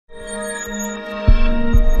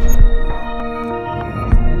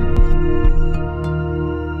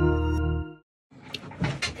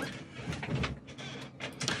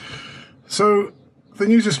So the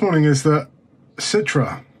news this morning is that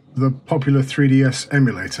Citra, the popular 3ds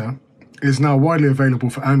emulator, is now widely available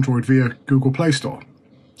for Android via Google Play Store.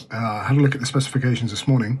 I had a look at the specifications this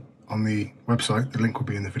morning on the website, the link will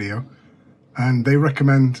be in the video, and they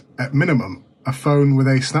recommend at minimum a phone with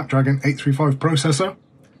a Snapdragon 835 processor.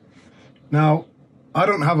 Now, I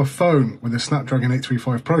don't have a phone with a Snapdragon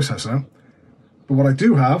 835 processor, but what I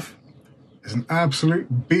do have is an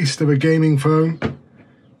absolute beast of a gaming phone,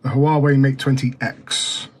 the Huawei Mate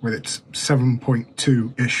 20X, with its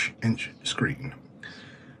 7.2-ish inch screen.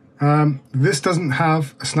 This doesn't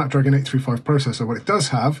have a Snapdragon 835 processor. What it does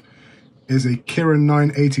have is a Kirin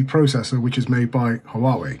 980 processor, which is made by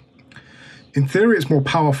Huawei. In theory, it's more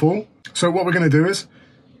powerful. So what we're going to do is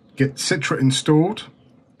get Citra installed,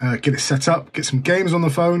 get it set up, get some games on the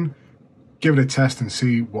phone, give it a test and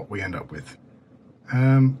see what we end up with.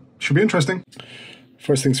 Should be interesting.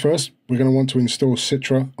 First things first, we're going to want to install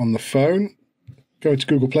Citra on the phone. Go to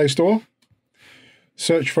Google Play Store,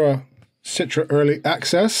 search for Citra Early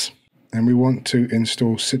Access, and we want to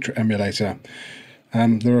install Citra Emulator.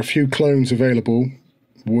 There are a few clones available,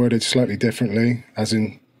 worded slightly differently, as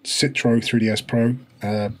in Citra 3ds Pro.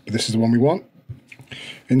 This is the one we want.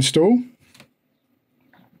 Install.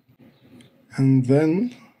 And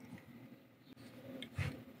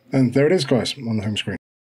there it is, guys, on the home screen.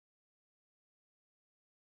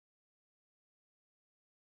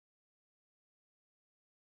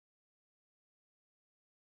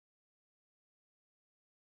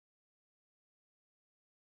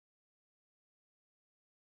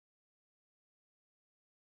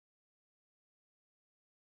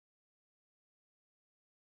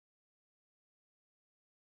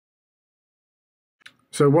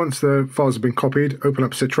 So once the files have been copied, open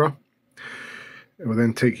up Citra. It will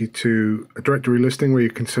then take you to a directory listing where you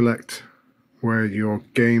can select where your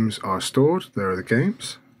games are stored. There are the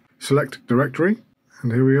games. Select directory,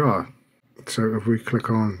 and here we are. So if we click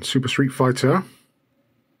on Super Street Fighter,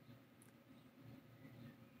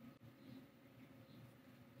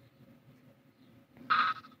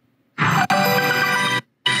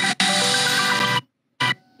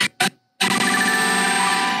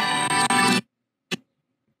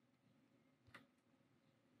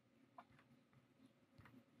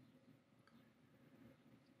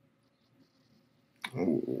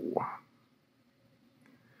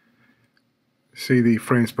 see the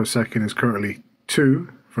frames per second is currently 2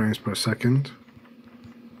 frames per second.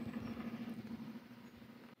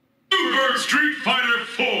 Super Street Fighter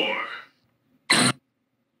 4.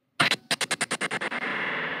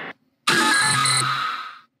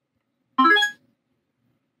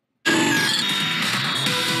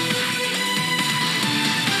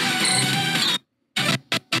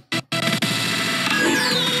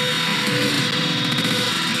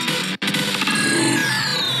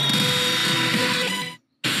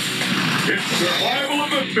 Survival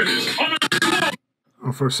of the fittest.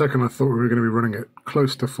 Well, for a second I thought we were going to be running it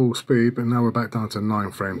close to full speed, but now we're back down to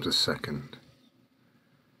 9 frames a second.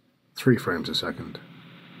 3 frames a second.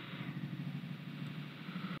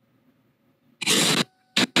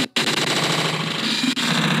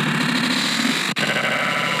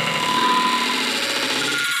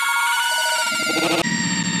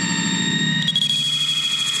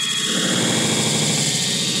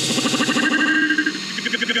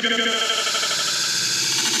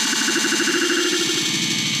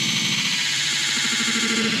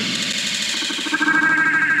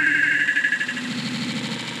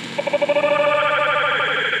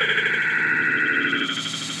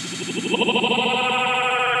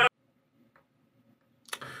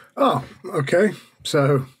 Oh, okay.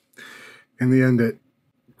 So, in the end, it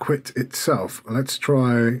quit itself. Let's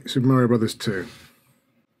try Super Mario Brothers 2.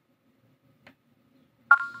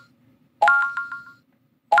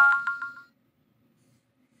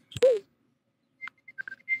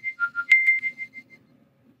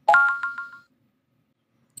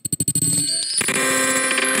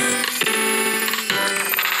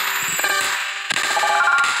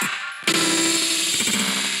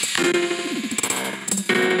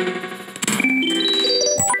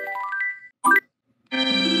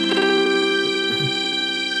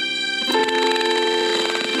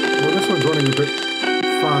 Running a bit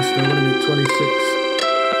faster, running at 26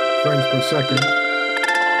 frames per second.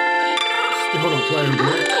 Still not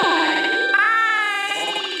playable.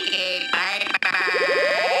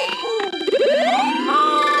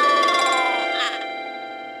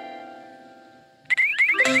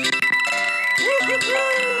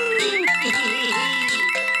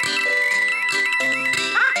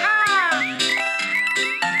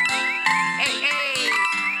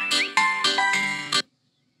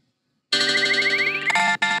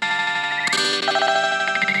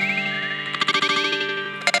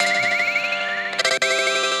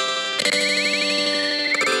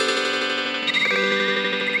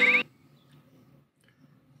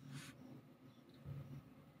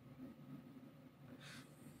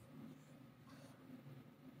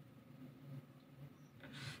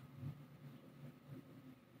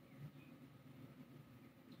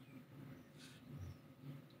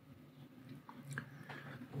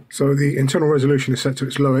 So the internal resolution is set to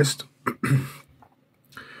its lowest.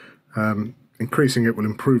 Increasing it will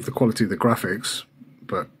improve the quality of the graphics,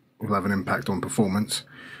 but will have an impact on performance.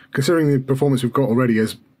 Considering the performance we've got already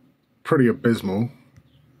is pretty abysmal,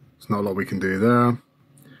 there's not a lot we can do there.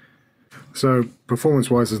 So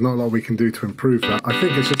performance-wise, there's not a lot we can do to improve that. I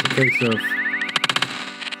think it's just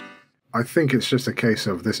a case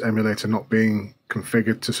of this emulator not being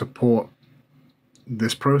configured to support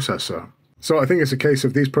this processor. So I think it's a case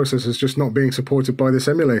of these processors just not being supported by this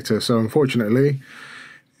emulator. So unfortunately,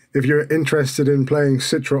 if you're interested in playing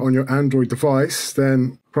Citra on your Android device,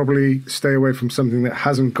 then probably stay away from something that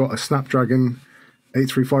hasn't got a Snapdragon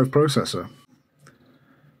 835 processor.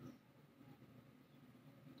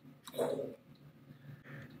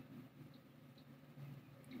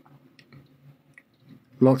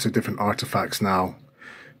 Lots of different artifacts now,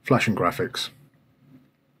 flashing graphics.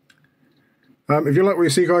 If you like what you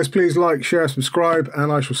see, guys, please like, share, subscribe, and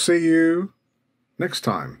I shall see you next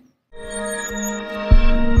time.